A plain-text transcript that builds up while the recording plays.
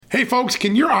Hey folks,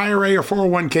 can your IRA or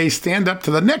 401k stand up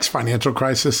to the next financial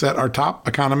crisis that our top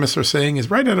economists are saying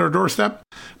is right at our doorstep?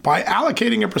 By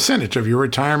allocating a percentage of your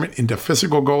retirement into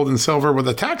physical gold and silver with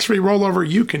a tax-free rollover,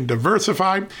 you can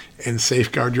diversify and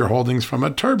safeguard your holdings from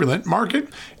a turbulent market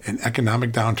and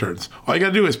economic downturns. All you got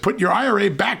to do is put your IRA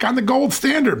back on the gold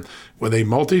standard. With a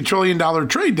multi-trillion-dollar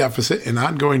trade deficit and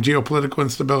ongoing geopolitical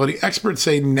instability, experts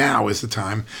say now is the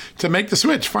time to make the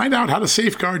switch. Find out how to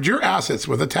safeguard your assets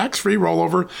with a tax-free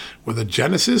rollover with a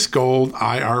Genesis Gold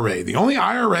IRA, the only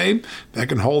IRA that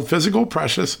can hold physical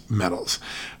precious metals.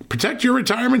 Protect your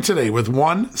retirement today with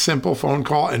one simple phone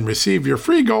call and receive your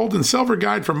free gold and silver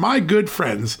guide from my good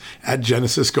friends at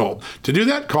Genesis Gold. To do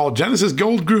that, call Genesis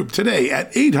Gold Group today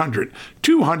at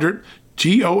 800-200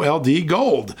 GOLD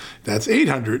Gold. That's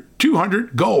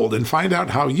 800-200-GOLD, and find out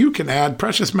how you can add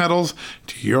precious metals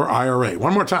to your IRA.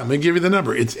 One more time, let me give you the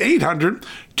number. It's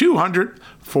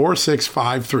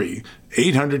 800-200-4653.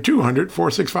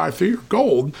 800-200-4653 or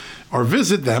gold, or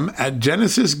visit them at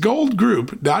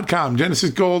genesisgoldgroup.com.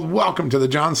 Genesis Gold, welcome to the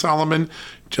John Solomon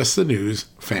Just the News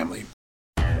family.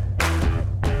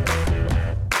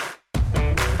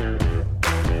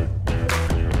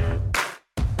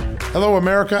 Hello,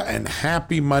 America, and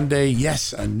happy Monday.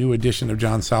 Yes, a new edition of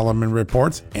John Solomon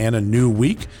Reports and a new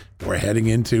week. We're heading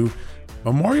into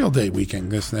Memorial Day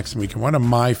weekend this next weekend, one of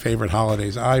my favorite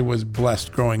holidays. I was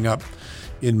blessed growing up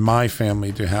in my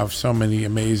family to have so many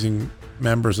amazing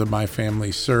members of my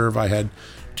family serve. I had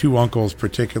two uncles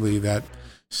particularly that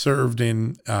served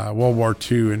in World War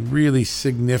II in really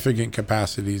significant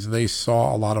capacities. They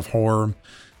saw a lot of horror.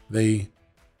 They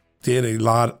did a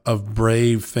lot of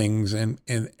brave things. And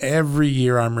every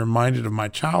year I'm reminded of my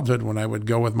childhood when I would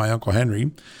go with my Uncle Henry,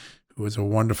 who was a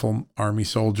wonderful Army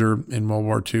soldier in World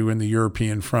War II in the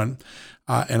European front.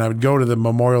 And I would go to the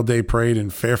Memorial Day Parade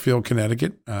in Fairfield,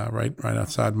 Connecticut, right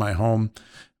outside my home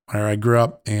where I grew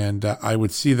up. And I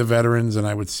would see the veterans, and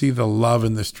I would see the love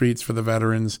in the streets for the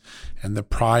veterans and the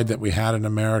pride that we had in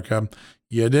America.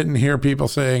 You didn't hear people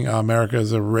saying America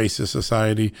is a racist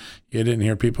society. You didn't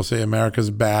hear people say America's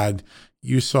bad.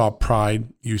 You saw pride.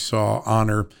 You saw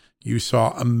honor. You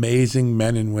saw amazing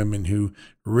men and women who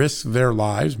risked their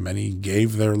lives. Many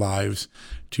gave their lives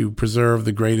to preserve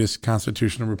the greatest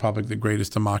constitutional republic, the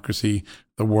greatest democracy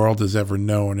the world has ever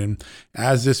known. And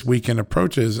as this weekend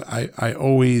approaches, I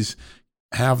always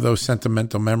have those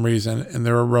sentimental memories, and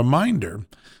they're a reminder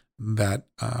that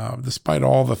despite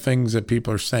all the things that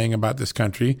people are saying about this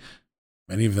country,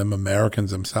 many of them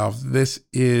Americans themselves, this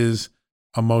is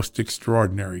a most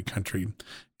extraordinary country.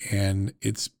 And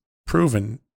it's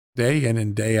proven day in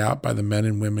and day out by the men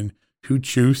and women who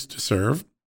choose to serve,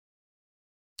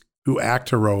 who act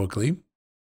heroically,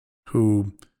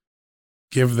 who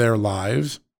give their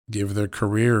lives, give their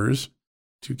careers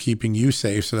to keeping you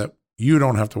safe so that you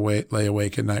don't have to lay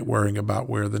awake at night worrying about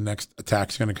where the next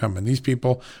attack's going to come. And these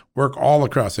people work all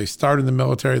across. They start in the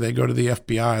military, they go to the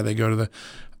FBI, they go to the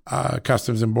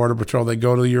Customs and Border Patrol, they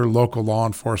go to your local law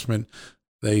enforcement,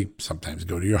 they sometimes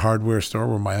go to your hardware store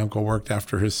where my uncle worked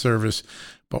after his service.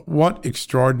 But what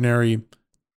extraordinary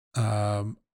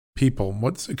people,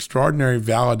 what's extraordinary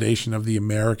validation of the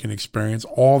American experience,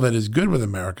 all that is good with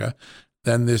America,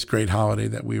 than this great holiday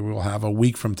that we will have a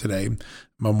week from today,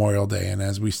 Memorial Day. And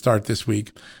as we start this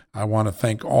week, I want to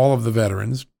thank all of the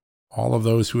veterans, all of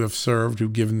those who have served,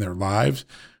 who've given their lives,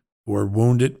 who are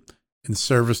wounded in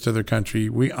service to their country.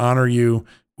 We honor you.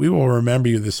 We will remember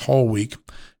you this whole week.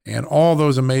 And all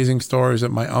those amazing stories that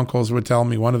my uncles would tell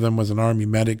me. One of them was an Army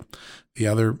medic. The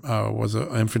other was an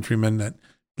infantryman that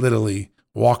literally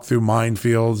walked through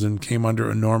minefields and came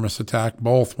under enormous attack.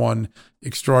 Both won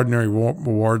extraordinary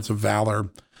awards of valor.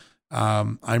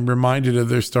 I'm reminded of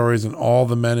their stories and all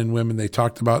the men and women they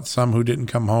talked about, some who didn't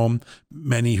come home,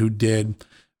 many who did.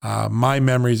 My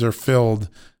memories are filled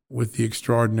with the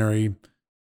extraordinary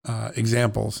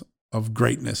examples of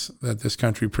greatness that this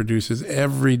country produces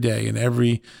every day in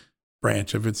every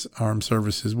branch of its armed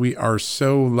services. We are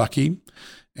so lucky,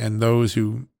 and those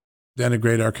who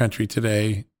denigrate our country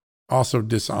today also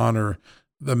dishonor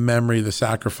the memory, the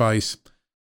sacrifice,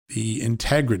 the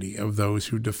integrity of those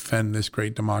who defend this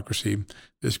great democracy,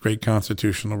 this great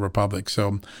constitutional republic.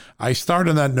 So I start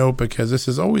on that note because this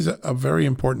is always a very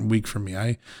important week for me.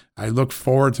 I look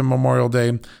forward to Memorial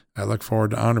Day. I look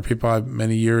forward to honor people.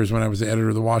 Many years when I was the editor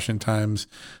of the Washington Times,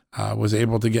 was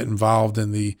able to get involved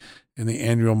in the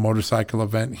annual motorcycle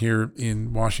event here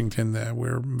in Washington,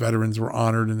 where veterans were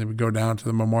honored, and they would go down to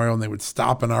the memorial and they would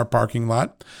stop in our parking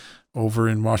lot over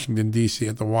in Washington, D.C.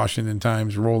 at the Washington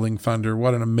Times, Rolling Thunder.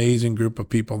 What an amazing group of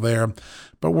people there.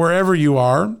 But wherever you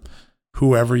are,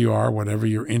 whoever you are, whatever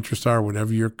your interests are,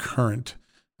 whatever your current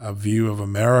view of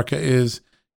America is.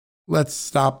 Let's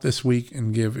stop this week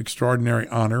and give extraordinary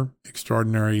honor,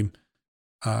 extraordinary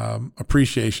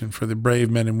appreciation for the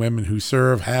brave men and women who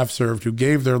serve, have served, who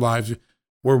gave their lives,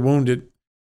 were wounded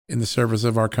in the service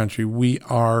of our country. We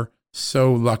are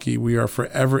so lucky. We are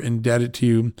forever indebted to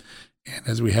you. And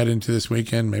as we head into this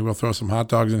weekend, maybe we'll throw some hot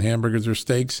dogs and hamburgers or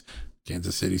steaks,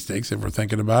 Kansas City steaks if we're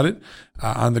thinking about it,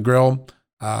 on the grill.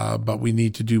 But we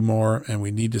need to do more, and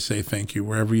we need to say thank you.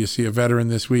 Wherever you see a veteran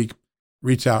this week,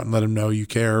 reach out and let them know you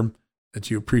care, that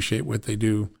you appreciate what they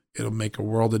do. It'll make a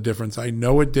world of difference. I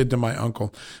know it did to my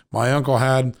uncle. My uncle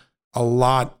had a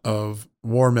lot of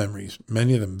war memories,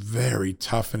 many of them very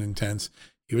tough and intense.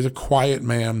 He was a quiet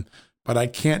man, but I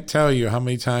can't tell you how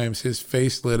many times his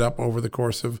face lit up over the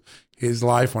course of his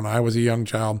life when I was a young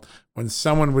child, when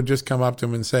someone would just come up to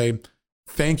him and say,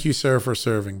 "Thank you, sir, for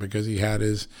serving," because he had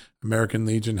his American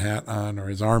Legion hat on or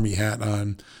his Army hat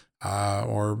on,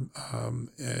 or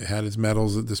had his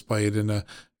medals displayed in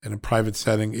a private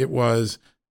setting. It was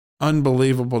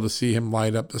unbelievable to see him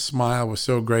light up. The smile was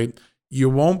so great. You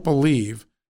won't believe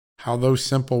how those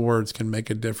simple words can make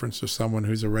a difference to someone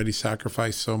who's already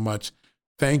sacrificed so much.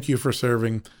 Thank you for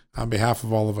serving on behalf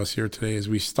of all of us here today as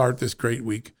we start this great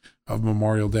week of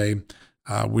Memorial Day.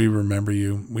 We remember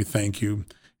you. We thank you.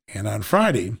 And on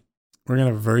Friday, we're going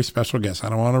to have a very special guest. I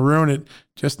don't want to ruin it.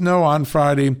 Just know on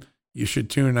Friday, you should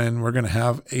tune in. We're going to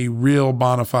have a real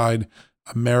bona fide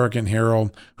American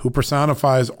hero who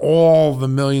personifies all the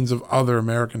millions of other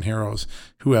American heroes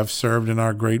who have served in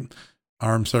our great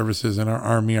armed services, in our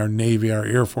Army, our Navy, our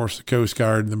Air Force, the Coast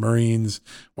Guard, the Marines.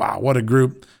 Wow, what a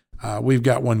group. We've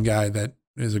got one guy that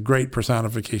is a great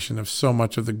personification of so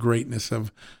much of the greatness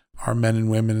of our men and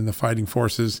women in the fighting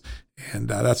forces. And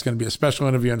that's going to be a special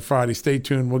interview on Friday. Stay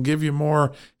tuned. We'll give you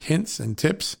more hints and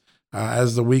tips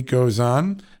as the week goes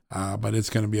on. But it's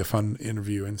going to be a fun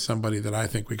interview and somebody that I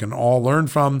think we can all learn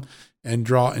from and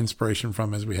draw inspiration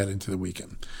from as we head into the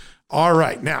weekend. All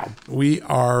right. Now,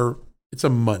 it's a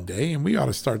Monday, and we ought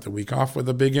to start the week off with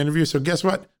a big interview. So guess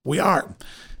what? We are.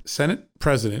 Senate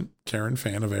President Karen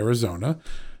Fann of Arizona.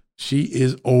 She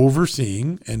is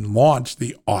overseeing and launched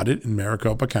the audit in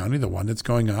Maricopa County, the one that's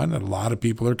going on that a lot of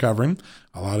people are covering.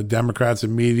 A lot of Democrats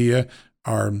and media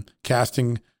are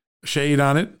casting shade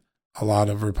on it. A lot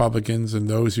of Republicans and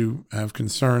those who have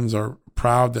concerns are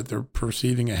proud that they're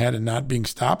proceeding ahead and not being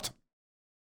stopped.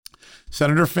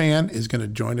 Senator Fann is going to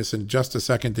join us in just a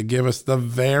second to give us the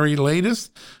very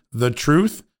latest, the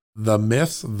truth, the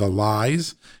myths, the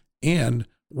lies, and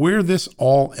where this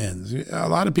all ends. A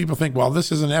lot of people think, well,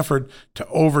 this is an effort to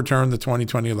overturn the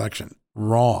 2020 election.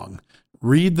 Wrong.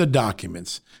 Read the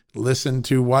documents. Listen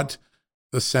to what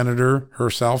the senator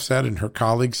herself said and her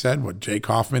colleagues said, what Jake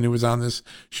Hoffman, who was on this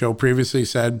show previously,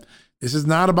 said. This is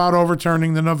not about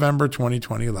overturning the November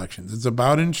 2020 elections. It's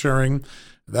about ensuring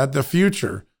that the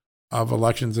future of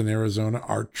elections in Arizona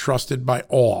are trusted by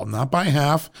all, not by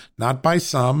half, not by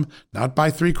some, not by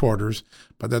 3/4,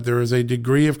 but that there is a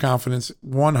degree of confidence,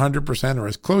 100% or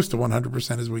as close to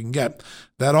 100% as we can get,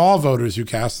 that all voters who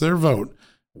cast their vote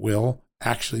will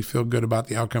actually feel good about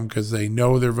the outcome because they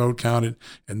know their vote counted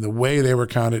and the way they were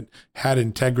counted had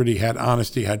integrity, had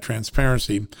honesty, had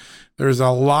transparency. There's a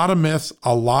lot of myths,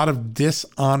 a lot of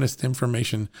dishonest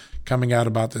information coming out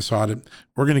about this audit.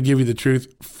 We're going to give you the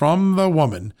truth from the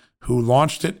woman who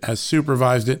launched it, has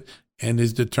supervised it, and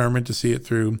is determined to see it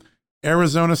through.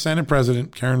 Arizona Senate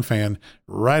President Karen Fann,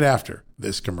 right after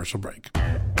this commercial break.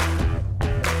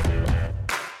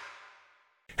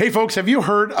 Hey folks, have you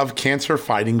heard of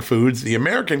cancer-fighting foods? The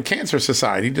American Cancer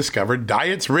Society discovered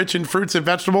diets rich in fruits and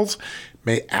vegetables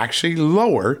may actually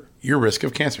lower your risk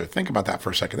of cancer. Think about that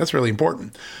for a second. That's really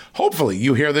important. Hopefully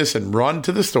you hear this and run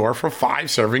to the store for 5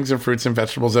 servings of fruits and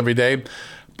vegetables every day.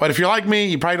 But if you're like me,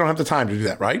 you probably don't have the time to do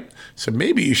that, right? So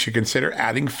maybe you should consider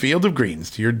adding Field of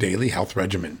Greens to your daily health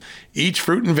regimen. Each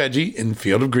fruit and veggie in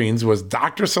Field of Greens was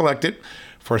doctor selected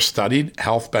for studied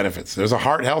health benefits. There's a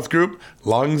heart health group,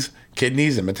 lungs,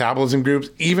 kidneys, and metabolism groups,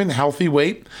 even healthy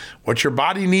weight. What your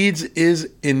body needs is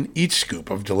in each scoop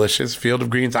of delicious Field of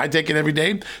Greens. I take it every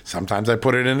day. Sometimes I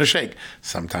put it in a shake.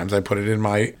 Sometimes I put it in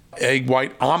my egg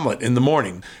white omelet in the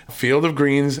morning. Field of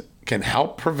Greens can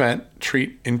help prevent,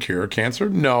 treat, and cure cancer?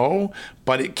 No,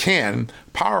 but it can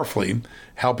powerfully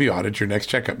help you out at your next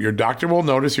checkup. Your doctor will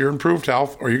notice your improved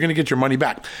health or you're going to get your money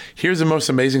back. Here's the most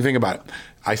amazing thing about it.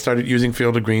 I started using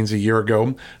Field of Greens a year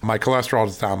ago. My cholesterol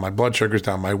is down, my blood sugar is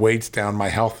down, my weight's down, my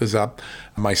health is up,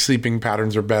 my sleeping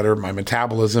patterns are better, my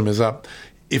metabolism is up.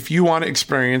 If you want to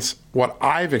experience what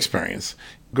I've experienced,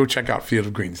 go check out Field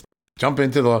of Greens. Jump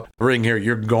into the ring here.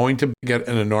 You're going to get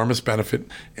an enormous benefit.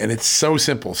 And it's so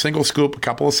simple. Single scoop, a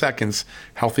couple of seconds,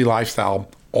 healthy lifestyle,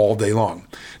 all day long.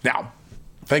 Now,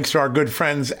 thanks to our good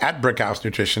friends at Brickhouse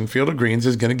Nutrition, Field of Greens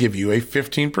is going to give you a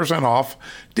 15% off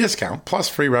discount plus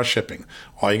free rush shipping.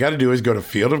 All you got to do is go to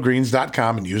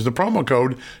fieldofgreens.com and use the promo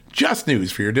code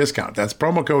JUSTNEWS for your discount. That's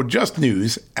promo code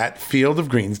JUSTNEWS at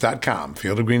fieldofgreens.com.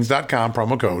 Fieldofgreens.com,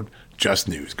 promo code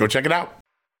JUSTNEWS. Go check it out.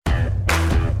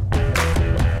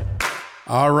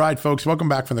 All right, folks, welcome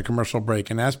back from the commercial break.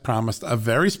 And as promised, a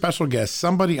very special guest,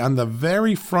 somebody on the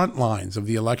very front lines of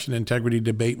the election integrity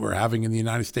debate we're having in the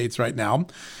United States right now.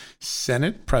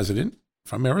 Senate President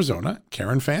from Arizona,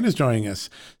 Karen Fann, is joining us.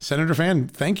 Senator Fann,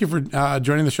 thank you for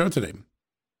joining the show today.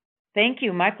 Thank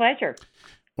you. My pleasure.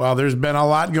 Well, there's been a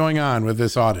lot going on with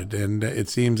this audit, and it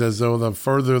seems as though the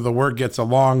further the work gets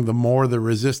along, the more the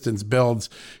resistance builds.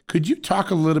 Could you talk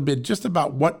a little bit just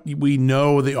about what we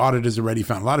know the audit has already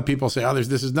found? A lot of people say, oh,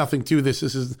 this is nothing to this.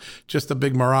 This is just a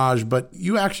big mirage. But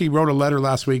you actually wrote a letter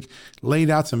last week, laid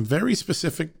out some very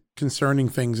specific concerning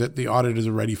things that the audit has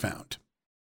already found.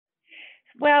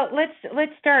 Well,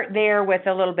 let's start there with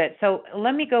a little bit. So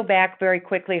let me go back very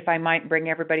quickly, if I might, bring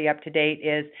everybody up to date.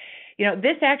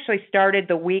 This actually started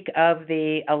the week of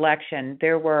the election.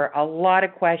 There were a lot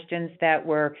of questions that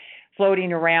were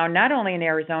floating around, not only in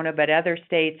Arizona, but other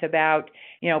states about,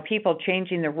 people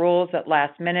changing the rules at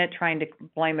last minute, trying to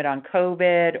blame it on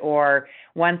COVID or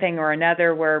one thing or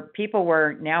another, where people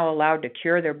were now allowed to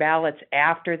cure their ballots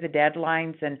after the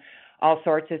deadlines and all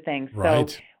sorts of things. Right.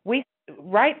 So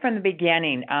right from the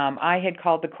beginning, I had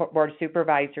called the Board of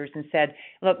Supervisors and said,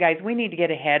 look, guys, we need to get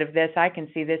ahead of this. I can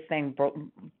see this thing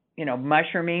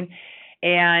mushrooming.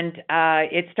 And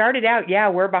it started out,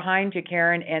 we're behind you,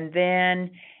 Karen. And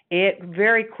then it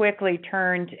very quickly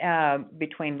turned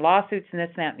between lawsuits and this,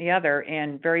 that, and the other,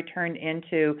 and very turned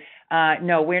into,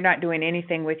 no, we're not doing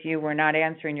anything with you. We're not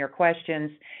answering your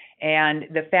questions. And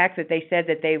the fact that they said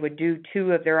that they would do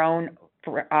 2 of their own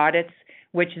audits,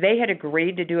 which they had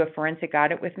agreed to do a forensic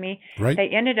audit with me. Right. They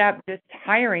ended up just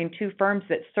hiring 2 firms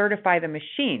that certify the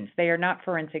machines. They are not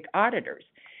forensic auditors.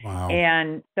 Wow.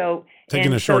 And so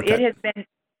taking a shortcut.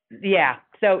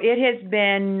 So it has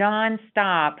been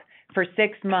nonstop for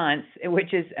 6 months,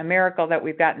 which is a miracle that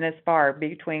we've gotten this far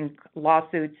between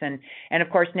lawsuits and of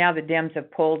course now the Dems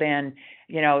have pulled in,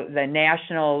 the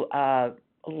national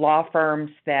law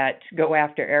firms that go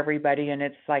after everybody, and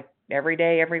it's like every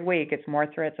day, every week, it's more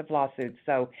threats of lawsuits.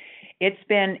 So it's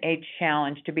been a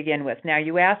challenge to begin with. Now,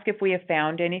 you ask if we have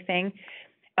found anything.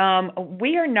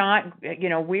 We are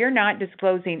not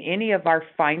disclosing any of our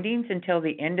findings until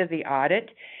the end of the audit.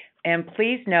 And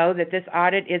please know that this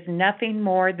audit is nothing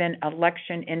more than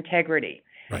election integrity.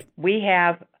 Right. We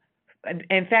have,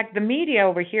 in fact, the media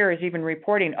over here is even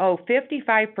reporting,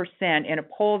 55% in a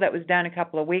poll that was done a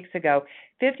couple of weeks ago,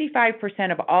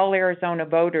 55% of all Arizona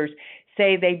voters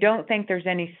say they don't think there's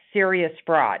any serious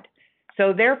fraud.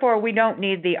 So therefore, we don't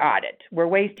need the audit. We're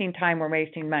wasting time. We're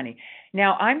wasting money.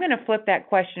 Now, I'm going to flip that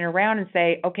question around and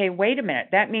say, okay, wait a minute.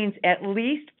 That means at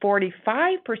least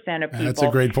 45% of people That's a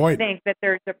great point. think that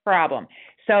there's a problem.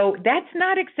 So that's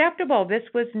not acceptable. This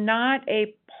was not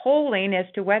a polling as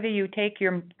to whether you take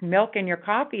your milk and your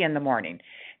coffee in the morning.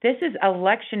 This is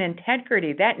election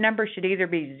integrity. That number should either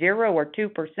be 0 or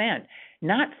 2%,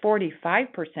 not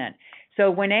 45%. So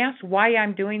when asked why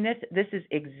I'm doing this, this is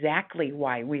exactly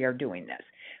why we are doing this.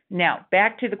 Now,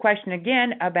 back to the question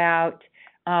again about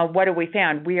what have we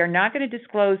found? We are not going to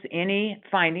disclose any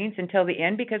findings until the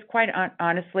end because, quite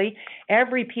honestly,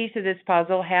 every piece of this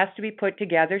puzzle has to be put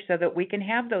together so that we can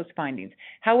have those findings.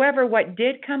 However, what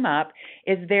did come up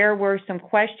is there were some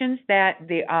questions that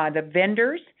the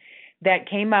vendors that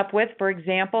came up with. For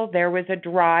example, there was a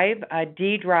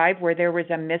D drive, where there was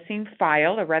a missing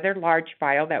file, a rather large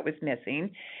file that was missing.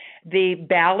 The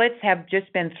ballots have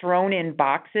just been thrown in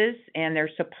boxes, and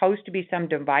there's supposed to be some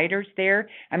dividers there.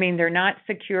 I mean, they're not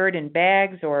secured in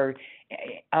bags or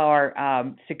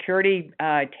security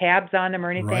tabs on them or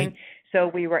anything. Right. So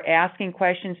we were asking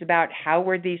questions about how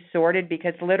were these sorted,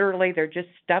 because literally they're just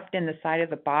stuffed in the side of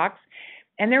the box.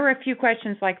 And there were a few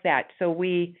questions like that. So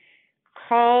we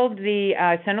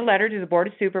sent a letter to the Board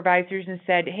of Supervisors and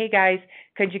said, hey guys,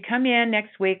 could you come in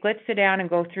next week? Let's sit down and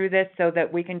go through this so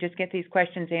that we can just get these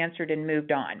questions answered and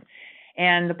moved on.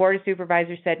 And the Board of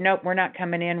Supervisors said, nope, we're not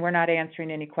coming in. We're not answering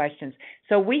any questions.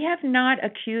 So we have not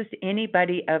accused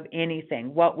anybody of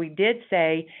anything. What we did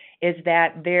say is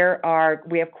that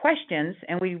we have questions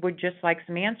and we would just like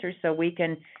some answers so we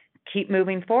can keep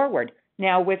moving forward.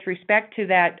 Now, with respect to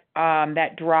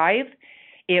that drive,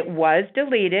 it was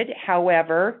deleted.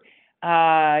 However,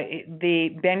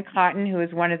 Ben Cotton, who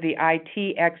is one of the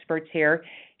IT experts here,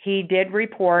 He did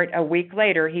report a week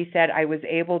later. He said, I was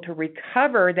able to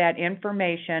recover that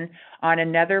information on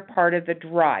another part of the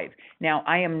drive. Now,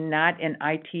 I am not an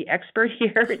IT expert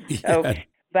here, so, Yeah.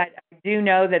 but I do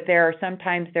know that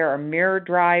sometimes there are mirror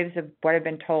drives of what I've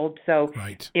been told. So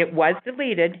Right. it was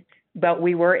deleted, but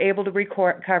we were able to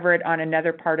recover it on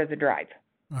another part of the drive.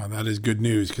 That is good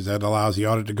news because that allows the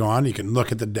audit to go on. You can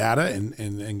look at the data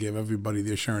and give everybody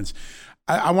the assurance.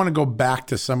 I want to go back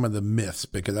to some of the myths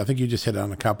because I think you just hit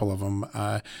on a couple of them.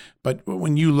 But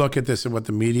when you look at this and what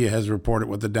the media has reported,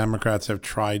 what the Democrats have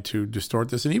tried to distort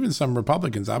this, and even some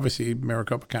Republicans, obviously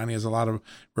Maricopa County has a lot of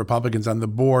Republicans on the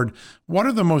board. What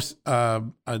are the most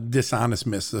dishonest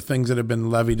myths, the things that have been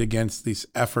levied against this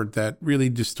effort that really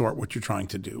distort what you're trying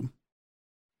to do?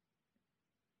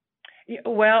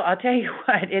 Well, I'll tell you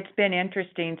what, it's been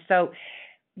interesting. So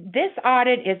this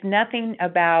audit is nothing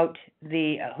about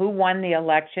who won the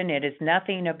election. It is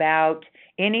nothing about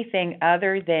anything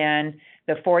other than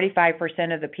the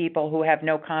 45% of the people who have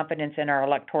no confidence in our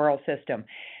electoral system.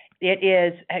 It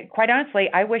is, quite honestly,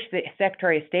 I wish the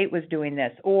Secretary of State was doing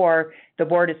this or the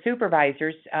Board of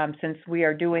Supervisors, since we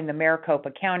are doing the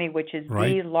Maricopa County, which is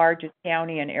Right. the largest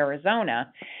county in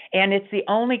Arizona. And it's the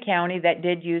only county that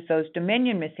did use those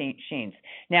Dominion machines.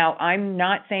 Now, I'm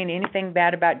not saying anything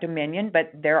bad about Dominion,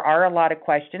 but there are a lot of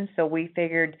questions. So we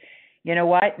figured, you know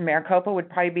what, Maricopa would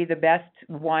probably be the best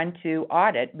one to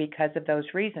audit because of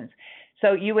those reasons.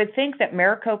 So you would think that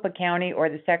Maricopa County or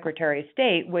the Secretary of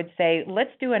State would say, let's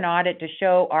do an audit to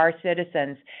show our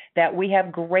citizens that we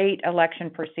have great election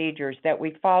procedures, that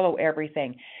we follow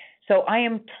everything. So I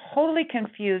am totally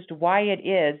confused why it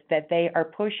is that they are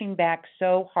pushing back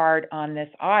so hard on this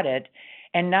audit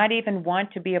and not even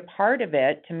want to be a part of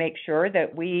it to make sure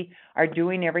that we are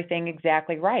doing everything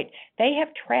exactly right. They have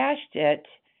trashed it,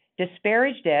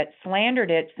 disparaged it, slandered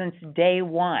it since day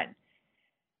one,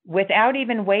 without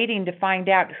even waiting to find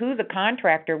out who the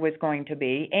contractor was going to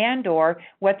be and or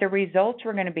what the results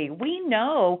were going to be. We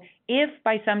know if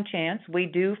by some chance we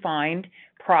do find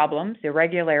problems,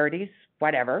 irregularities,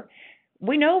 whatever,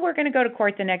 we know we're going to go to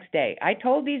court the next day. I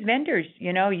told these vendors,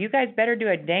 you guys better do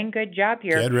a dang good job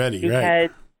here. Get ready, because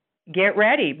right. Get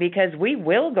ready, because we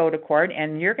will go to court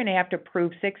and you're going to have to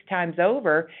prove 6 times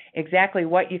over exactly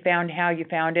what you found, how you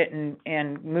found it,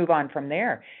 and move on from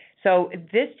there. So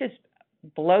this just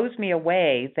blows me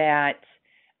away that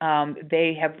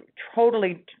they have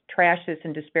totally trashed this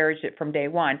and disparaged it from day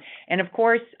one. And of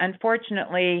course,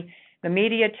 unfortunately, the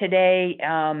media today,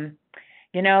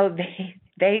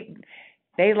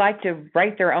 they like to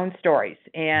write their own stories,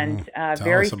 and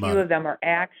very few of them are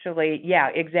actually, yeah,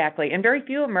 exactly, and very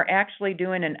few of them are actually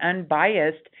doing an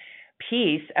unbiased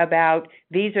piece about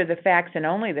these are the facts and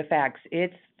only the facts.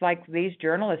 It's like these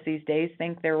journalists these days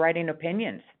think they're writing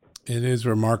opinions. It is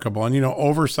remarkable. And,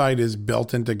 oversight is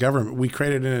built into government. We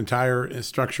created an entire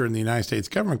structure in the United States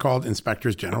government called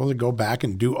inspectors general to go back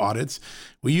and do audits.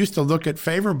 We used to look at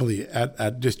favorably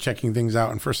at just checking things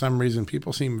out. And for some reason,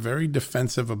 people seem very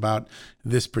defensive about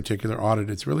this particular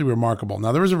audit. It's really remarkable.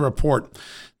 Now, there was a report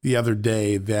the other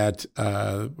day that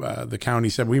the county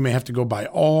said we may have to go buy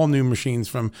all new machines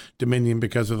from Dominion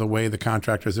because of the way the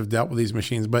contractors have dealt with these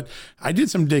machines. But I did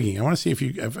some digging. I want to see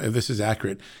if this is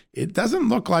accurate. It doesn't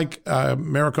look like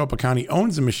Maricopa County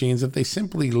owns the machines, that they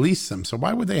simply lease them. So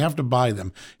why would they have to buy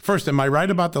them? First, am I right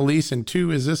about the lease? And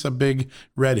two, is this a big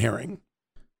red herring?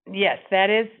 Yes,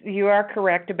 you are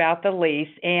correct about the lease,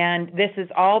 and this is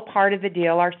all part of the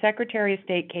deal. Our Secretary of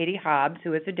State, Katie Hobbs,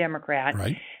 who is a Democrat,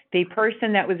 right, the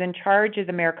person that was in charge of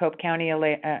the Maricopa County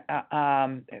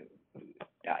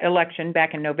election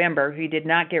back in November, who did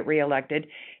not get reelected,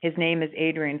 his name is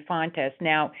Adrian Fontes.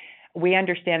 Now, we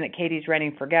understand that Katie's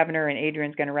running for governor and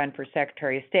Adrian's going to run for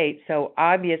Secretary of State, so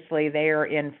obviously they are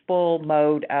in full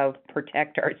mode of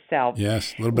protect ourselves.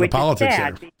 Yes, a little bit of politics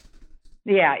there.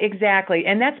 Yeah, exactly.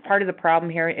 And that's part of the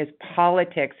problem here is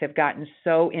politics have gotten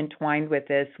so entwined with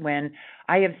this, when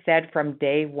I have said from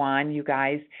day one, you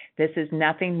guys, this is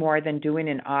nothing more than doing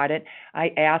an audit.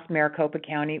 I asked Maricopa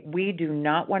County, we do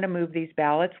not want to move these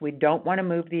ballots. We don't want to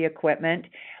move the equipment.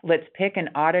 Let's pick an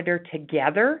auditor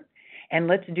together and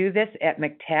let's do this at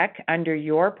McTech under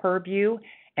your purview.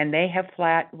 And they have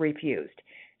flat refused.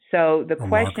 So the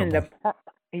question,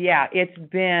 yeah, it's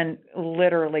been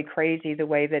literally crazy the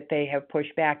way that they have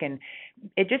pushed back. And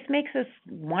it just makes us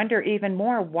wonder even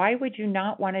more, why would you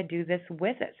not want to do this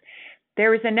with us?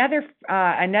 There is another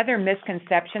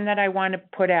misconception that I want to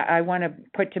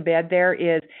put to bed there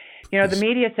is, the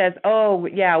media says, oh,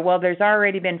 yeah, well, there's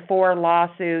already been 4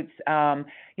 lawsuits, and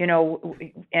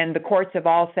the courts have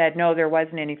all said, no, there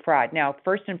wasn't any fraud. Now,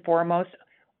 first and foremost,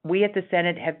 we at the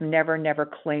Senate have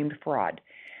never claimed fraud.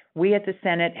 we at the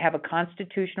Senate have a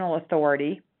constitutional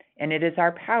authority, and it is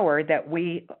our power that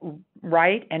we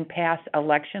write and pass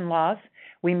election laws.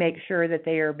 We make sure that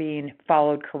they are being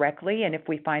followed correctly, and if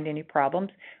we find any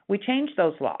problems, we change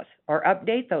those laws or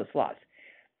update those laws.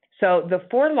 So the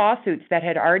 4 lawsuits that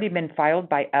had already been filed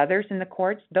by others in the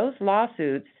courts, those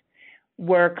lawsuits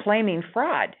were claiming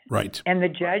fraud. Right. And the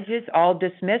judges all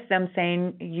dismissed them,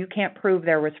 saying you can't prove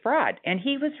there was fraud. And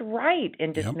he was right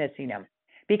in dismissing them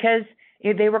because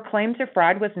they were claims of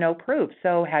fraud with no proof.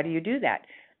 So how do you do that?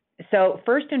 So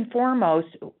first and foremost,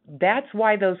 that's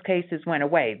why those cases went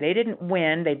away. They didn't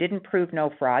win. They didn't prove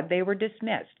no fraud. They were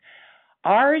dismissed.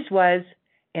 Ours was,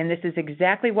 and this is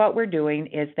exactly what we're doing,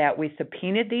 is that we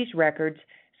subpoenaed these records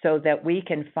so that we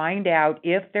can find out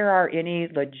if there are any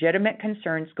legitimate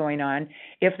concerns going on.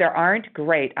 If there aren't,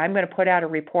 great. I'm going to put out a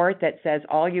report that says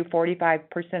all you 45%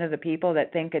 of the people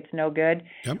that think it's no good,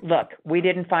 look, we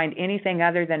didn't find anything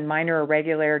other than minor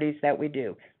irregularities that we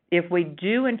do. If we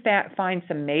do, in fact, find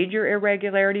some major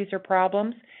irregularities or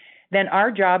problems, then our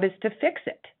job is to fix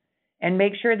it and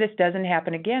make sure this doesn't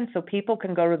happen again so people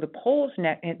can go to the polls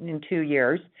in 2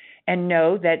 years and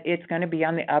know that it's going to be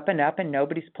on the up and up and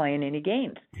nobody's playing any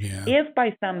games. Yeah. If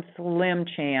by some slim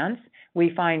chance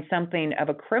we find something of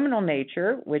a criminal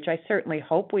nature, which I certainly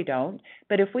hope we don't,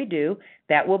 but if we do,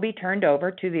 that will be turned over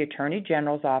to the Attorney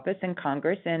General's office in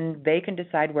Congress, and they can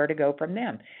decide where to go from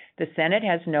them. The Senate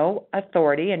has no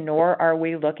authority, and nor are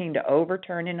we looking to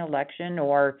overturn an election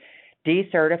or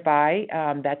decertify.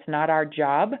 That's not our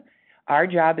job. Our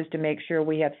job is to make sure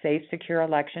we have safe, secure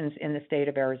elections in the state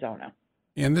of Arizona.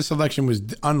 And this election was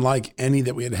unlike any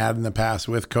that we had had in the past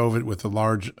with COVID, with a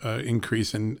large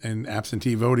increase in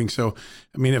absentee voting. So,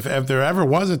 I mean, if there ever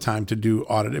was a time to do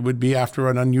audit, it would be after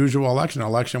an unusual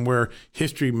election, where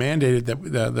history mandated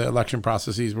that the election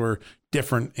processes were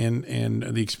different and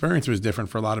the experience was different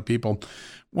for a lot of people.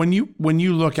 When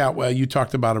you look out, you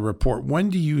talked about a report. When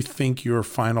do you think your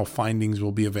final findings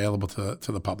will be available to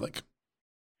the public?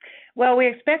 Well, we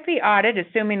expect the audit,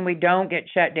 assuming we don't get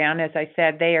shut down. As I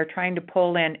said, they are trying to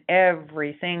pull in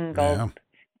every single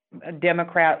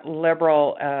Democrat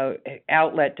liberal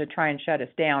outlet to try and shut us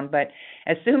down. But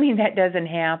assuming that doesn't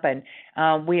happen,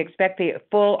 we expect the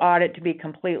full audit to be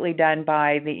completely done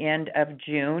by the end of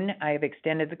June. I have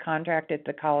extended the contract at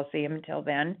the Coliseum until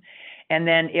then. And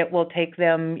then it will take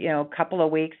them, a couple of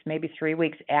weeks, maybe 3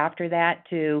 weeks after that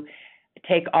to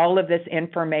take all of this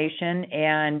information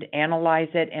and analyze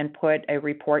it and put a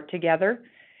report together.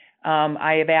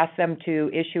 I have asked them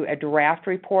to issue a draft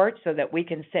report so that we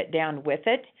can sit down with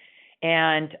it.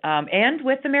 And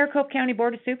with the Maricopa County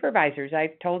Board of Supervisors,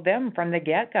 I told them from the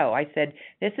get-go, I said,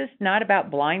 this is not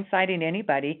about blindsiding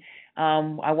anybody.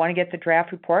 I want to get the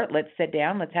draft report. Let's sit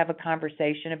down. Let's have a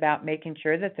conversation about making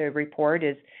sure that the report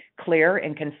is clear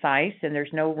and concise and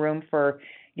there's no room for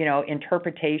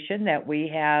interpretation, that we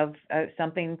have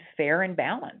something fair and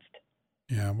balanced.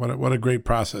 Yeah, what a great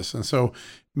process. And so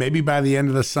maybe by the end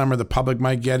of the summer, the public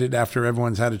might get it after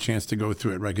everyone's had a chance to go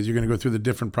through it, right? Because you're going to go through the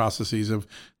different processes of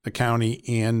the county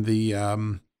and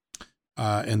the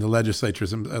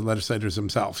legislators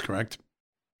themselves, correct?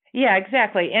 Yeah,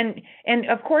 exactly. And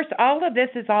of course, all of this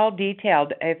is all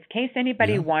detailed. In case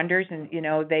anybody wonders, and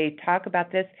they talk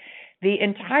about this, the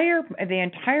entire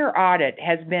audit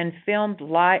has been filmed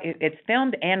live. It's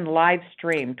filmed and live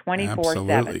streamed 24/7.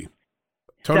 Absolutely.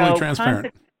 Totally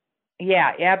transparent.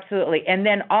 Yeah, absolutely. And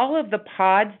then all of the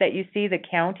pods that you see, the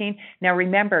counting. Now,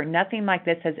 remember, nothing like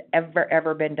this has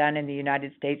ever been done in the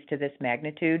United States to this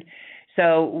magnitude.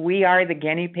 So we are the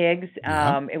guinea pigs,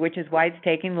 which is why it's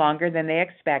taking longer than they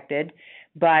expected.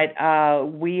 But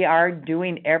we are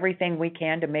doing everything we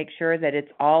can to make sure that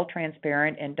it's all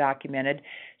transparent and documented.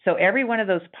 So every one of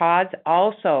those pods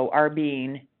also are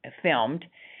being filmed,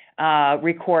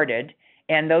 recorded,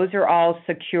 and those are all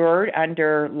secured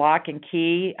under lock and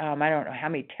key. I don't know how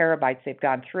many terabytes they've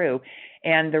gone through.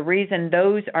 And the reason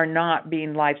those are not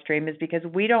being live streamed is because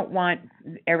we don't want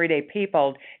everyday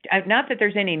people, not that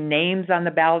there's any names on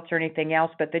the ballots or anything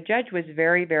else, but the judge was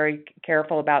very, very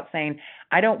careful about saying,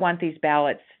 I don't want these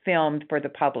ballots filmed for the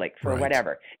public for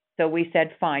whatever. So we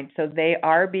said, fine. So they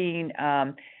are being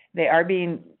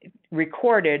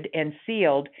recorded and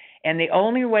sealed, and the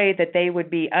only way that they would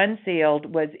be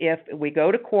unsealed was if we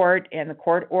go to court and the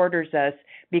court orders us,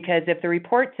 because if the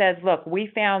report says, look,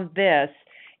 we found this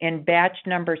in batch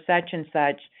number such and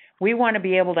such, we want to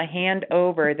be able to hand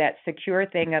over that secure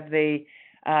thing of the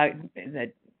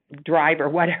drive or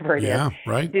whatever it is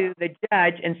to the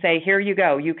judge and say, here you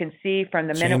go. You can see from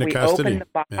the minute we open the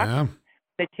box,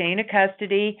 the chain of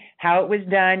custody, how it was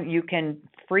done. You can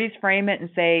freeze frame it and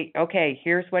say, okay,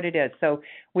 here's what it is. So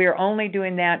we are only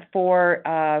doing that for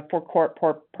court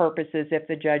purposes if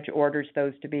the judge orders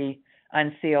those to be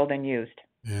unsealed and used.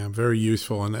 Yeah, very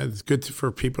useful. And it's good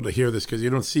for people to hear this because you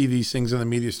don't see these things in the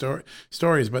media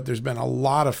stories, but there's been a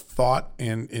lot of thought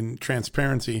and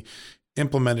transparency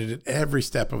implemented at every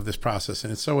step of this process.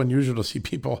 And it's so unusual to see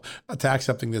people attack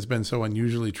something that's been so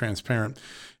unusually transparent.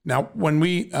 Now, when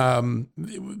we,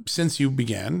 since you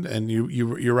began, and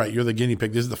you're right, you're the guinea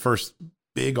pig. This is the first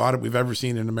big audit we've ever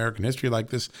seen in American history like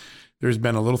this. There's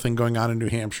been a little thing going on in New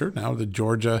Hampshire. Now the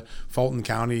Georgia Fulton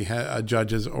County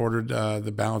judge has ordered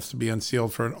the ballots to be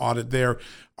unsealed for an audit there.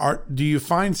 Do you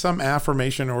find some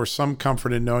affirmation or some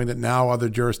comfort in knowing that now other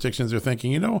jurisdictions are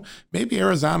thinking, maybe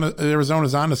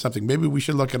Arizona's onto something. Maybe we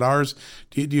should look at ours.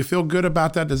 Do you feel good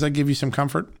about that? Does that give you some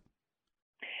comfort?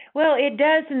 Well, it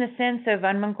does in the sense of,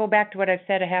 I'm going to go back to what I've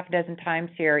said a half a dozen times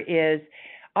here, is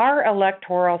our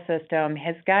electoral system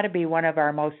has got to be one of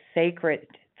our most sacred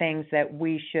things that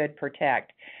we should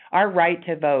protect. Our right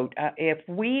to vote. If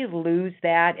we lose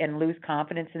that and lose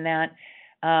confidence in that,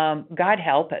 God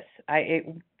help us.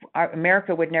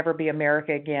 America would never be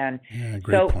America again. Yeah,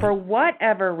 so point. For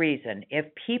whatever reason, if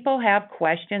people have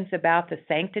questions about the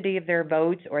sanctity of their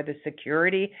votes or the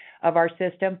security of our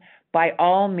system, by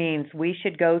all means, we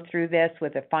should go through this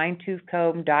with a fine-tooth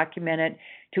comb, document it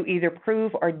to either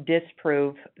prove or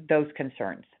disprove those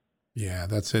concerns. Yeah,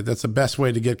 that's it. That's the best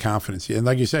way to get confidence. And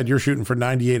like you said, you're shooting for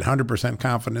 100%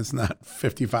 confidence, not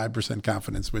 55%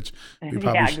 confidence, which we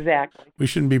probably exactly. We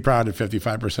shouldn't be proud of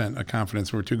 55% of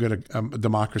confidence. We're too good a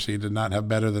democracy to not have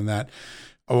better than that.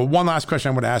 One last question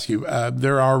I want to ask you.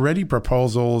 There are already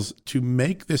proposals to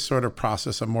make this sort of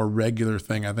process a more regular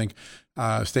thing. I think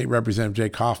State Representative Jay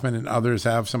Kaufman and others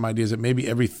have some ideas that maybe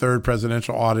every third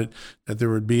presidential audit that there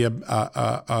would be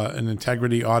an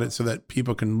integrity audit so that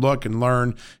people can look and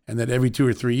learn, and that every 2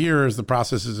 or 3 years the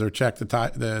processes are checked,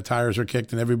 the tires are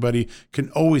kicked, and everybody can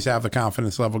always have the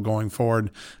confidence level going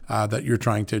forward that you're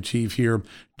trying to achieve here.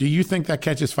 Do you think that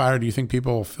catches fire? Do you think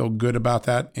people feel good about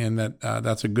that, and that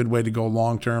that's a good way to go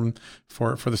long term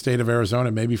for the state of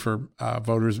Arizona, maybe for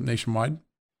voters nationwide?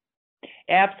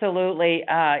 Absolutely.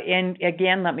 And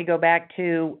again, let me go back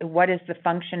to what is the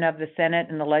function of the Senate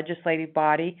and the legislative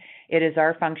body. It is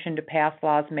our function to pass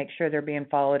laws, make sure they're being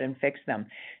followed, and fix them.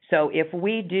 So if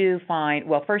we do find,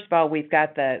 well, first of all, we've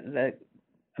got the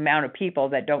amount of people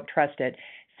that don't trust it.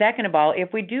 Second of all,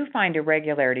 if we do find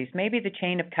irregularities, maybe the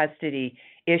chain of custody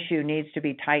issue needs to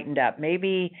be tightened up.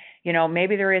 Maybe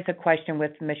there is a question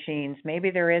with machines. Maybe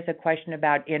there is a question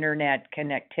about internet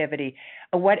connectivity.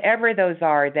 Whatever those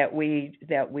are that we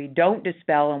don't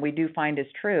dispel and we do find is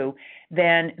true,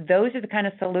 then those are the kind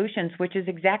of solutions, which is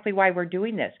exactly why we're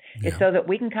doing this. Yeah. It's so that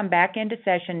we can come back into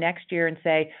session next year and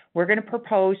say, we're going to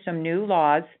propose some new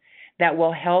laws that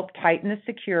will help tighten the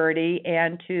security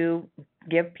and to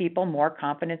give people more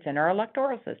confidence in our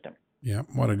electoral system. Yeah,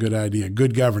 what a good idea.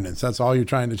 Good governance. That's all you're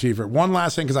trying to achieve. One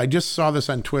last thing, because I just saw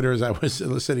this on Twitter as I was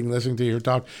sitting listening to your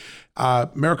talk.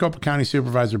 Maricopa County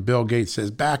Supervisor Bill Gates says,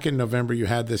 back in November, you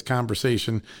had this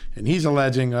conversation, and he's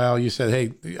alleging, well, you said,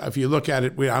 hey, if you look at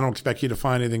it, I don't expect you to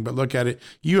find anything, but look at it.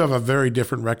 You have a very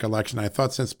different recollection. I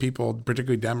thought since people,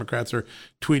 particularly Democrats, are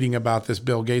tweeting about this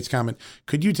Bill Gates comment,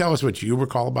 could you tell us what you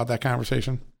recall about that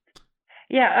conversation?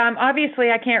 Yeah, obviously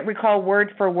I can't recall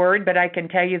word for word, but I can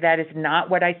tell you that is not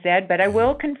what I said. But I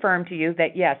will confirm to you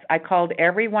that, yes, I called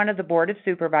every one of the Board of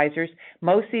Supervisors.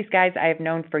 Most of these guys I have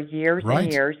known for years and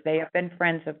years. They have been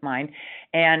friends of mine.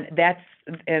 And that's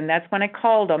when I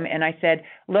called them and I said,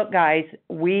 look, guys,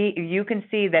 you can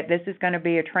see that this is going to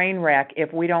be a train wreck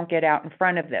if we don't get out in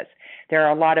front of this. There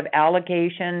are a lot of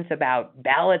allegations about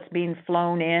ballots being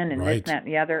flown in and this, that, and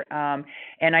the other.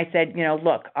 And I said,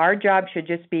 look, our job should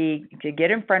just be to get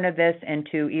in front of this and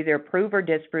to either prove or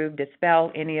disprove,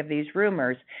 dispel any of these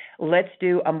rumors. Let's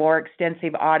do a more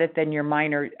extensive audit than your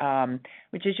minor,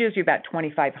 which is usually about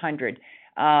 2,500,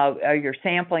 your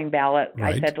sampling ballot.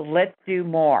 Right. I said, let's do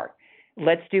more.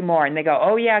 Let's do more. And they go,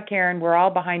 oh, yeah, Karen, we're all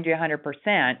behind you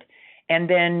 100%. And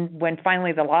then when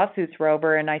finally the lawsuits were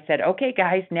over and I said, okay,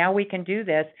 guys, now we can do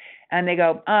this. And they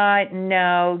go,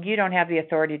 no, you don't have the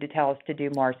authority to tell us to do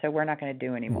more, so we're not going to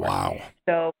do anymore. Wow.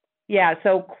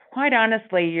 So quite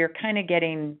honestly, you're kind of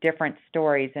getting different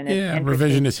stories. And it's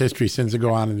revisionist history tends to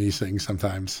go on in these things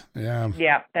sometimes. Yeah.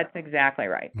 Yeah, that's exactly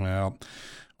right.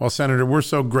 Well, Senator, we're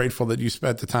so grateful that you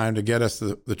spent the time to get us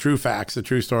the true facts, the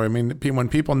true story. I mean, when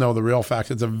people know the real facts,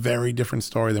 it's a very different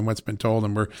story than what's been told.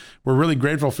 And we're really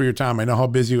grateful for your time. I know how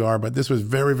busy you are, but this was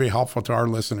very, very helpful to our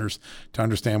listeners to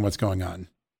understand what's going on.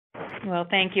 Well,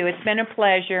 thank you. It's been a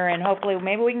pleasure, and hopefully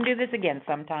maybe we can do this again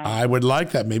sometime. I would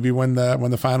like that. Maybe when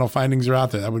the final findings are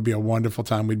out there, that would be a wonderful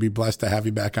time. We'd be blessed to have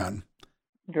you back on.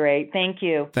 Great. Thank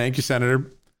you. Thank you,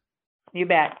 Senator. You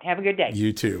bet. Have a good day.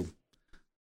 You too.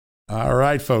 All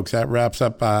right, folks, that wraps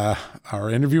up our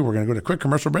interview. We're going to go to a quick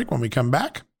commercial break. When we come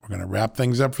back, we're going to wrap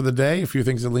things up for the day. A few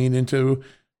things to lean into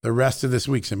the rest of this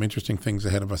week. Some interesting things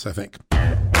ahead of us, I think.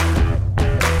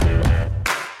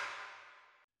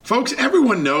 Folks,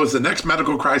 everyone knows the next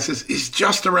medical crisis is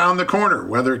just around the corner,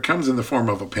 whether it comes in the form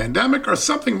of a pandemic or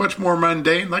something much more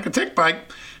mundane like a tick bite.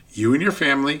 You and your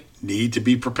family need to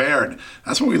be prepared.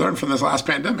 That's what we learned from this last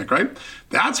pandemic, right?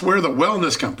 That's where the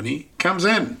Wellness Company comes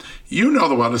in. You know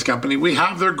the Wellness Company. We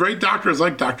have their great doctors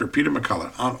like Dr. Peter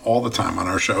McCullough on all the time on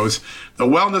our shows. The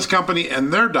Wellness Company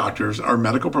and their doctors are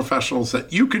medical professionals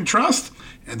that you can trust,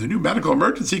 and the new medical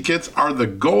emergency kits are the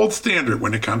gold standard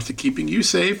when it comes to keeping you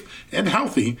safe and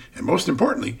healthy, and most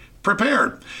importantly,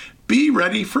 prepared. Be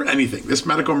ready for anything. This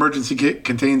medical emergency kit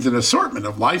contains an assortment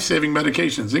of life-saving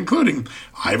medications, including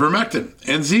ivermectin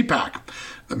and Z-Pak.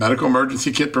 The medical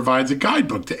emergency kit provides a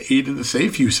guidebook to aid in the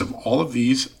safe use of all of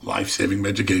these life-saving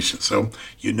medications, so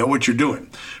you know what you're doing.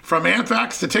 From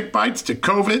anthrax to tick bites to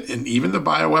COVID and even the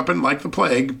bioweapon like the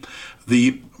plague,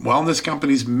 the Wellness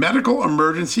Company's medical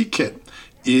emergency kit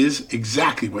is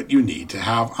exactly what you need to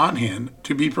have on hand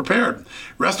to be prepared.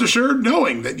 Rest assured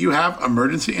knowing that you have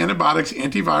emergency antibiotics,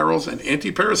 antivirals, and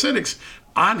antiparasitics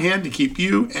on hand to keep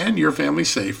you and your family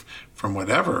safe from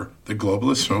whatever the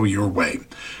globalists throw your way.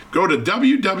 Go to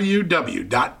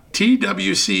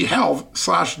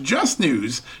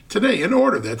www.twchealth/justnews today and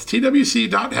order. That's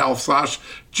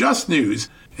twc.health/justnews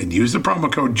and use the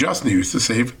promo code JUSTNEWS to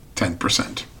save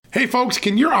 10%. Hey folks,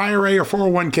 can your IRA or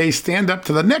 401k stand up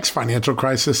to the next financial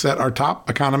crisis that our top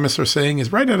economists are saying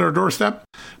is right at our doorstep?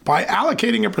 By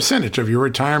allocating a percentage of your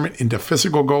retirement into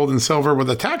physical gold and silver with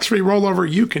a tax-free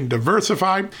rollover, you can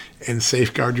diversify and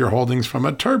safeguard your holdings from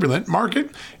a turbulent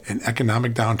market and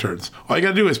economic downturns. All you got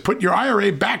to do is put your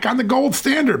IRA back on the gold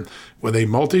standard. With a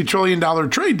multi-trillion-dollar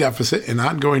trade deficit and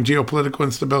ongoing geopolitical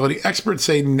instability, experts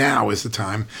say now is the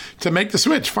time to make the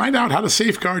switch. Find out how to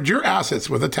safeguard your assets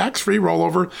with a tax-free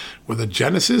rollover with a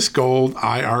Genesis Gold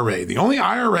IRA, the only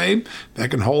IRA that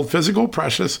can hold physical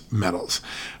precious metals.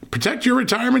 Protect your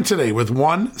retirement today with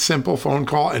one simple phone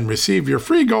call and receive your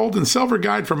free gold and silver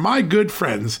guide from my good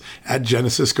friends at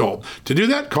Genesis Gold. To do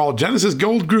that, call Genesis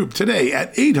Gold Group today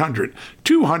at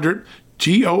 800-200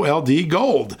 GOLD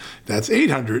Gold. That's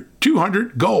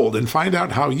 800-200-GOLD, and find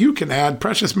out how you can add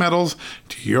precious metals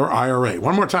to your IRA.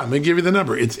 One more time, let me give you the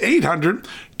number. It's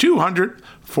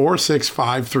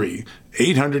 800-200-4653.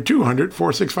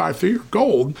 800-200-4653 or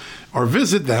gold, or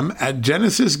visit them at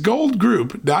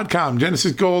genesisgoldgroup.com.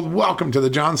 Genesis Gold, welcome to the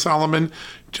John Solomon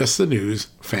Just the News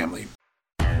family.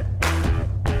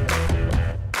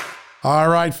 All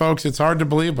right, folks, it's hard to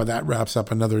believe, but that wraps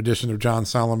up another edition of John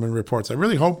Solomon Reports. I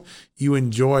really hope you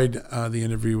enjoyed the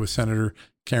interview with Senator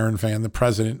Karen Fann, the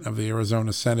president of the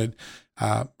Arizona Senate.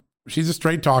 She's a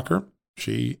straight talker.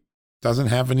 She doesn't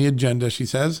have any agenda, she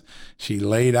says. She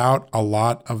laid out a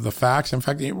lot of the facts. In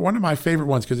fact, one of my favorite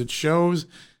ones, because it shows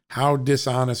how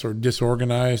dishonest or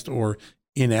disorganized or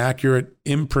inaccurate,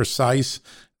 imprecise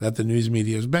that the news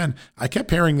media has been. I kept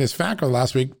hearing this fact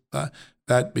last week,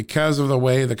 that because of the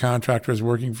way the contractors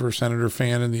working for Senator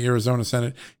Fann in the Arizona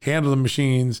Senate handle the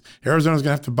machines, Arizona's going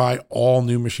to have to buy all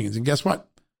new machines. And guess what?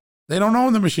 They don't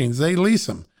own the machines. They lease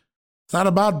them. It's not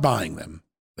about buying them.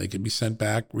 They could be sent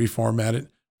back, reformatted,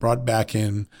 brought back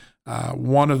in.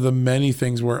 One of the many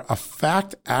things where a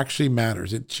fact actually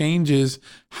matters. It changes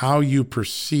how you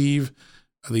perceive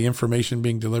the information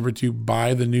being delivered to you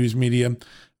by the news media.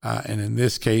 And in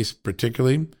this case,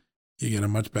 particularly, you get a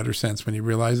much better sense when you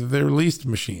realize that they're leased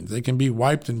machines. They can be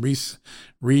wiped and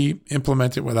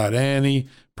re-implemented without any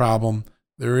problem.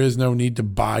 There is no need to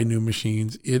buy new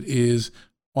machines. It is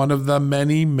one of the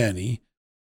many, many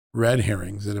red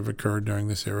herrings that have occurred during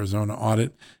this Arizona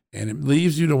audit. And it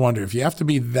leaves you to wonder, if you have to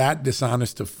be that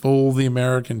dishonest to fool the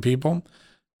American people,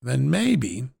 then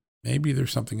maybe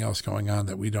there's something else going on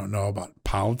that we don't know about.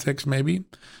 Politics, maybe.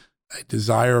 A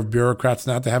desire of bureaucrats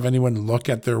not to have anyone look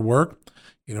at their work.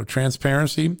 You know,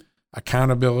 transparency,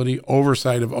 accountability,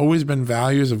 oversight have always been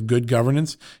values of good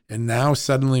governance. And now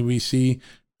suddenly we see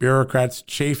bureaucrats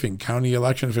chafing, county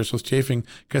election officials chafing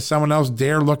because someone else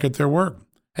dare look at their work.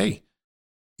 Hey,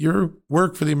 your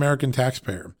work for the American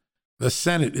taxpayer. The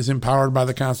Senate is empowered by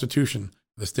the Constitution,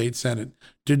 the state Senate,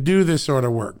 to do this sort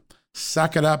of work.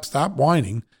 Suck it up. Stop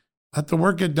whining. Let the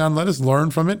work get done. Let us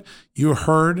learn from it. You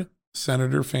heard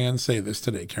Senator Fann say this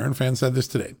today. Karen Fann said this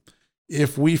today.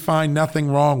 If we find nothing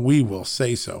wrong, we will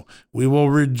say so. We will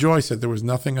rejoice that there was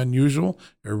nothing unusual,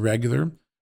 irregular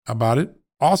about it.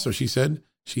 Also, she said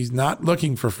she's not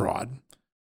looking for fraud.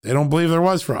 They don't believe there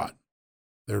was fraud.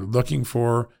 They're looking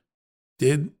for,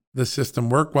 did the system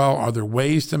work well? Are there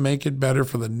ways to make it better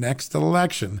for the next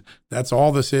election? That's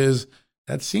all this is.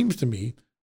 That seems to me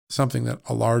something that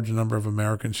a large number of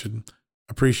Americans should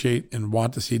appreciate and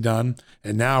want to see done.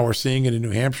 And now we're seeing it in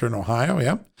New Hampshire and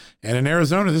Ohio, and in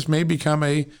Arizona. This may become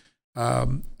a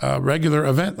regular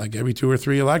event, like every 2 or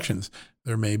 3 elections.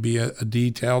 There may be a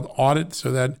detailed audit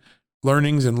so that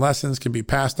learnings and lessons can be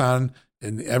passed on,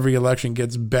 and every election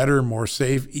gets better, more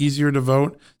safe, easier to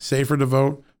vote, safer to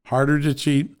vote, harder to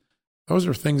cheat. Those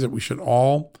are things that we should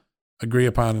all agree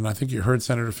upon. And I think you heard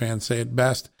Senator Fann say it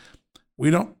best. We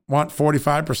don't want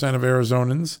 45% of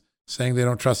Arizonans saying they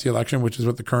don't trust the election, which is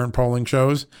what the current polling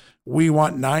shows. We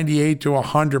want 98 to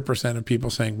 100% of people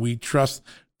saying we trust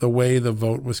the way the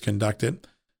vote was conducted.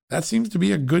 That seems to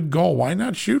be a good goal. Why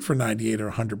not shoot for 98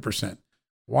 or 100%?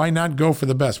 Why not go for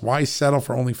the best? Why settle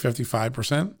for only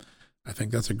 55%? I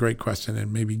think that's a great question,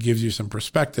 and maybe gives you some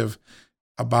perspective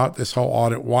about this whole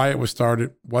audit, why it was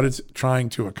started, what it's trying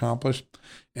to accomplish,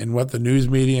 and what the news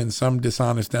media and some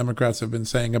dishonest Democrats have been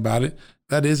saying about it.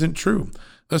 That isn't true.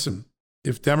 Listen,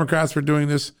 if Democrats were doing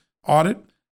this audit,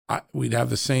 we'd have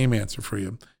the same answer for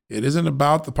you. It isn't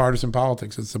about the partisan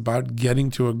politics. It's about getting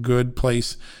to a good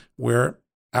place where,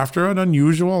 after an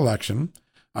unusual election,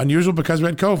 unusual because we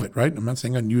had COVID, right? I'm not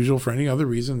saying unusual for any other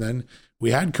reason than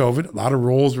we had COVID. A lot of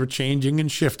roles were changing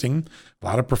and shifting. A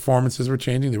lot of performances were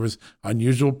changing. There was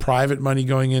unusual private money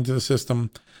going into the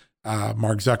system.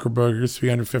 Mark Zuckerberg's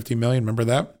 $350 million, remember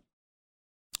that?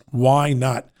 Why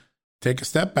not take a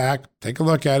step back, take a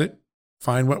look at it,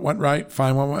 find what went right,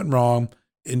 find what went wrong,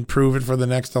 improve it for the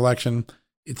next election?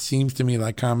 It seems to me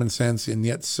like common sense, and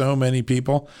yet so many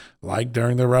people, like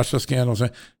during the Russia scandals,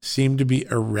 seem to be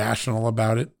irrational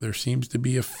about it. There seems to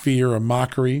be a fear, a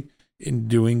mockery in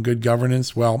doing good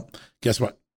governance. Well, guess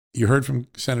what? You heard from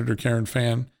Senator Karen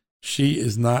Fann. She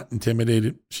is not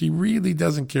intimidated. She really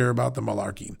doesn't care about the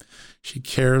malarkey. She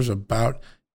cares about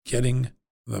getting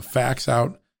the facts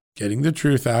out, getting the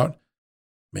truth out,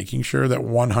 making sure that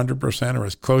 100% or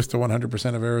as close to 100%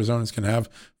 of Arizonans can have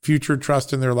future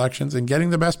trust in their elections, and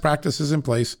getting the best practices in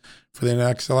place for the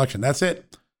next election. That's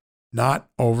it. Not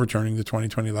overturning the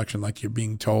 2020 election like you're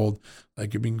being told,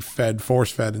 like you're being fed,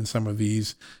 force-fed in some of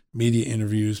these media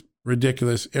interviews.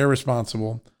 Ridiculous,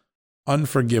 irresponsible,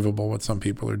 unforgivable what some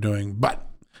people are doing. But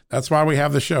that's why we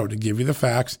have the show, to give you the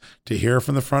facts, to hear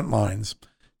from the front lines,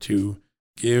 to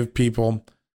give people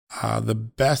the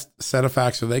best set of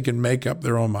facts so they can make up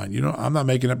their own mind. You know, I'm not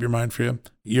making up your mind for you.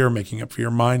 You're making up for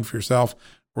your mind for yourself.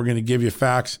 We're going to give you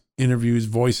facts, interviews,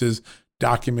 voices,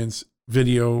 documents,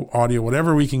 video, audio,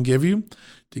 whatever we can give you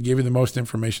to give you the most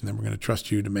information. Then we're going to trust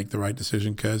you to make the right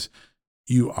decision, because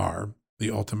you are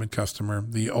the ultimate customer,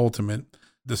 the ultimate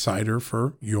decider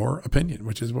for your opinion,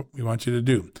 which is what we want you to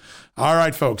do. All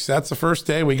right, folks, that's the first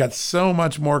day. We got so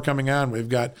much more coming on. We've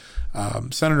got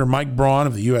Senator Mike Braun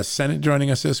of the U.S. Senate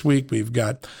joining us this week. We've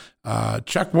got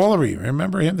Chuck Woolery.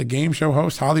 Remember him, the game show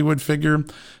host, Hollywood figure,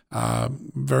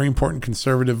 very important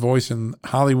conservative voice in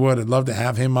Hollywood. I'd love to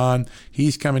have him on.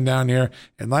 He's coming down here.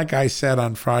 And like I said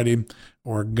on Friday,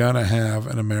 we're going to have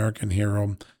an American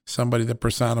hero, somebody that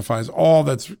personifies all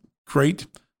that's great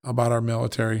about our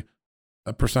military,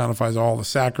 that personifies all the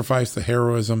sacrifice, the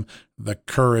heroism, the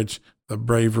courage, the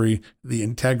bravery, the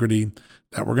integrity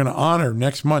that we're going to honor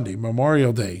next Monday,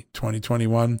 Memorial Day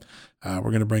 2021. We're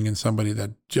going to bring in somebody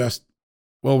that just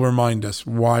will remind us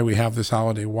why we have this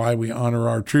holiday, why we honor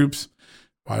our troops,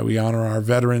 why we honor our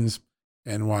veterans,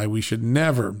 and why we should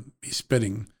never be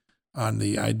spitting on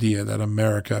the idea that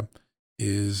America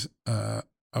is a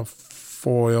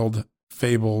foiled,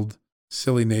 fabled,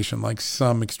 silly nation like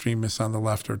some extremists on the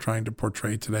left are trying to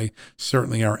portray today.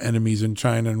 Certainly our enemies in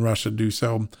China and Russia do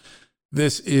so.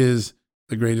 This is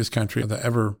the greatest country that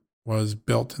ever was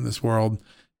built in this world,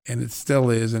 and it still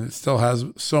is, and it still has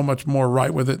so much more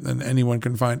right with it than anyone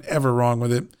can find ever wrong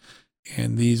with it.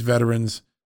 And these veterans,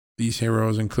 these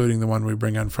heroes, including the one we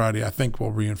bring on Friday, I think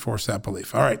will reinforce that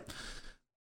belief. All right.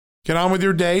 Get on with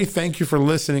your day. Thank you for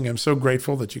listening. I'm so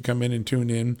grateful that you come in and tune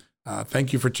in.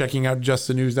 Thank you for checking out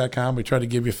justthenews.com. We try to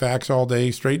give you facts all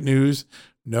day, straight news,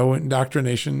 no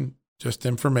indoctrination, just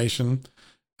information,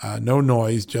 no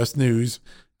noise, just news.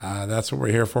 That's what we're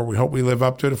here for. We hope we live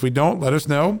up to it. If we don't, let us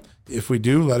know. If we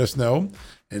do, let us know.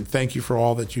 And thank you for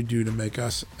all that you do to make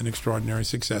us an extraordinary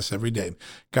success every day.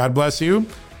 God bless you,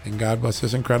 and God bless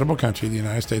this incredible country, the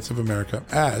United States of America,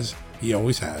 as he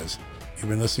always has. You've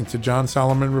been listening to John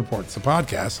Solomon Reports, the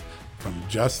podcast from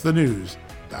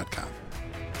justthenews.com.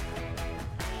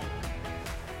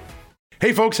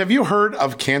 Hey folks, have you heard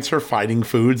of cancer-fighting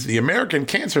foods? The American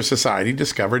Cancer Society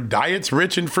discovered diets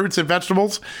rich in fruits and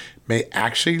vegetables may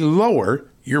actually lower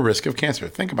your risk of cancer.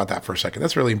 Think about that for a second.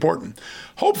 That's really important.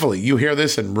 Hopefully you hear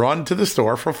this and run to the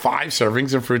store for 5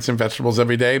 servings of fruits and vegetables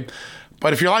every day.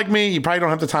 But if you're like me, you probably don't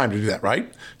have the time to do that,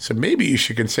 right? So maybe you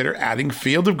should consider adding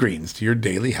Field of Greens to your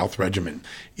daily health regimen.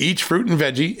 Each fruit and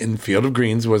veggie in Field of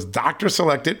Greens was doctor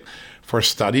selected for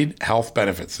studied health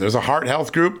benefits. There's a heart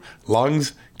health group,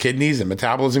 lungs, kidneys, and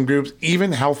metabolism groups,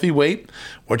 even healthy weight.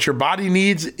 What your body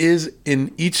needs is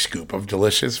in each scoop of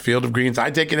delicious Field of Greens. I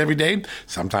take it every day.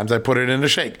 Sometimes I put it in a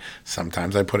shake.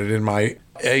 Sometimes I put it in my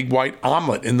egg white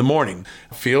omelet in the morning.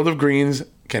 Field of Greens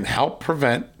can help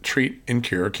prevent, treat, and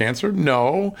cure cancer?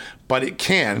 No, but it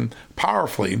can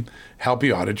powerfully help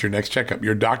you out at your next checkup.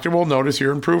 Your doctor will notice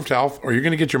your improved health, or you're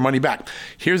going to get your money back.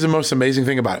 Here's the most amazing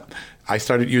thing about it. I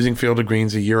started using Field of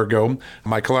Greens a year ago.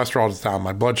 My cholesterol is down,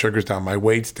 my blood sugar's down, my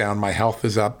weight's down, my health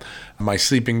is up, my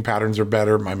sleeping patterns are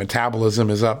better, my metabolism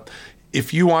is up.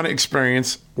 If you want to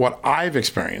experience what I've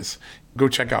experienced, go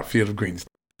check out Field of Greens.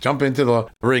 Jump into the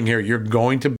ring here. You're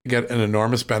going to get an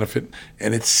enormous benefit,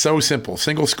 and it's so simple.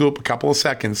 Single scoop, a couple of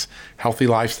seconds, healthy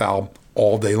lifestyle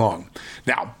all day long.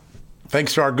 Now,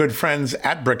 thanks to our good friends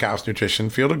at Brickhouse Nutrition,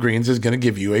 Field of Greens is going to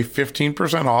give you a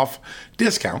 15% off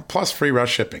discount plus free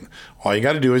rush shipping. All you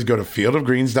got to do is go to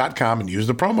fieldofgreens.com and use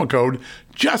the promo code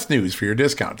JUSTNEWS for your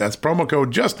discount. That's promo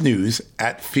code JUSTNEWS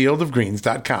at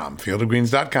fieldofgreens.com.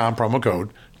 Fieldofgreens.com, promo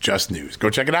code JUSTNEWS.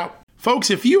 Go check it out. Folks,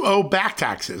 if you owe back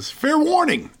taxes, fair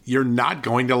warning, you're not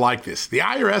going to like this. The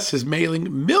IRS is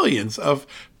mailing millions of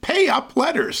pay-up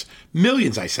letters.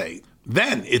 Millions, I say.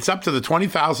 Then it's up to the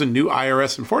 20,000 new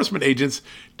IRS enforcement agents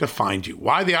to find you.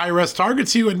 Why the IRS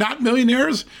targets you and not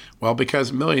millionaires? Well,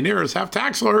 because millionaires have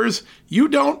tax lawyers. You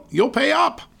don't, you'll pay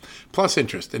up. Plus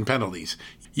interest and penalties.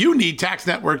 You need Tax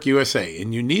Network USA,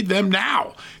 and you need them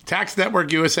now. Tax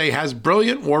Network USA has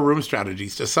brilliant war room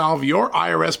strategies to solve your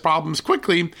IRS problems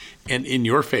quickly and in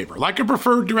your favor. Like a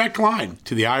preferred direct line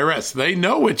to the IRS. They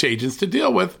know which agents to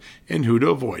deal with and who to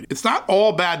avoid. It's not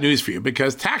all bad news for you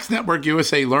because Tax Network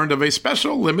USA learned of a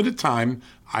special limited time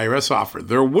IRS offer.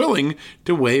 They're willing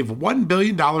to waive $1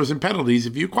 billion in penalties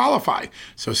if you qualify.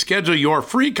 So schedule your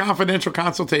free confidential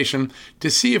consultation to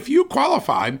see if you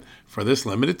qualify for this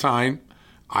limited time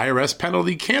IRS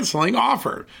penalty canceling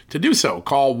offer. To do so,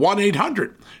 call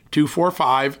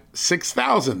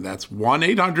 1-800-245-6000. That's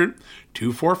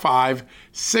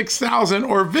 1-800-245-6000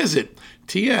 or visit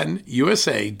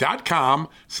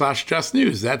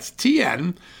tnusa.com/justnews. That's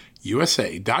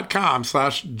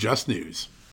tnusa.com/justnews.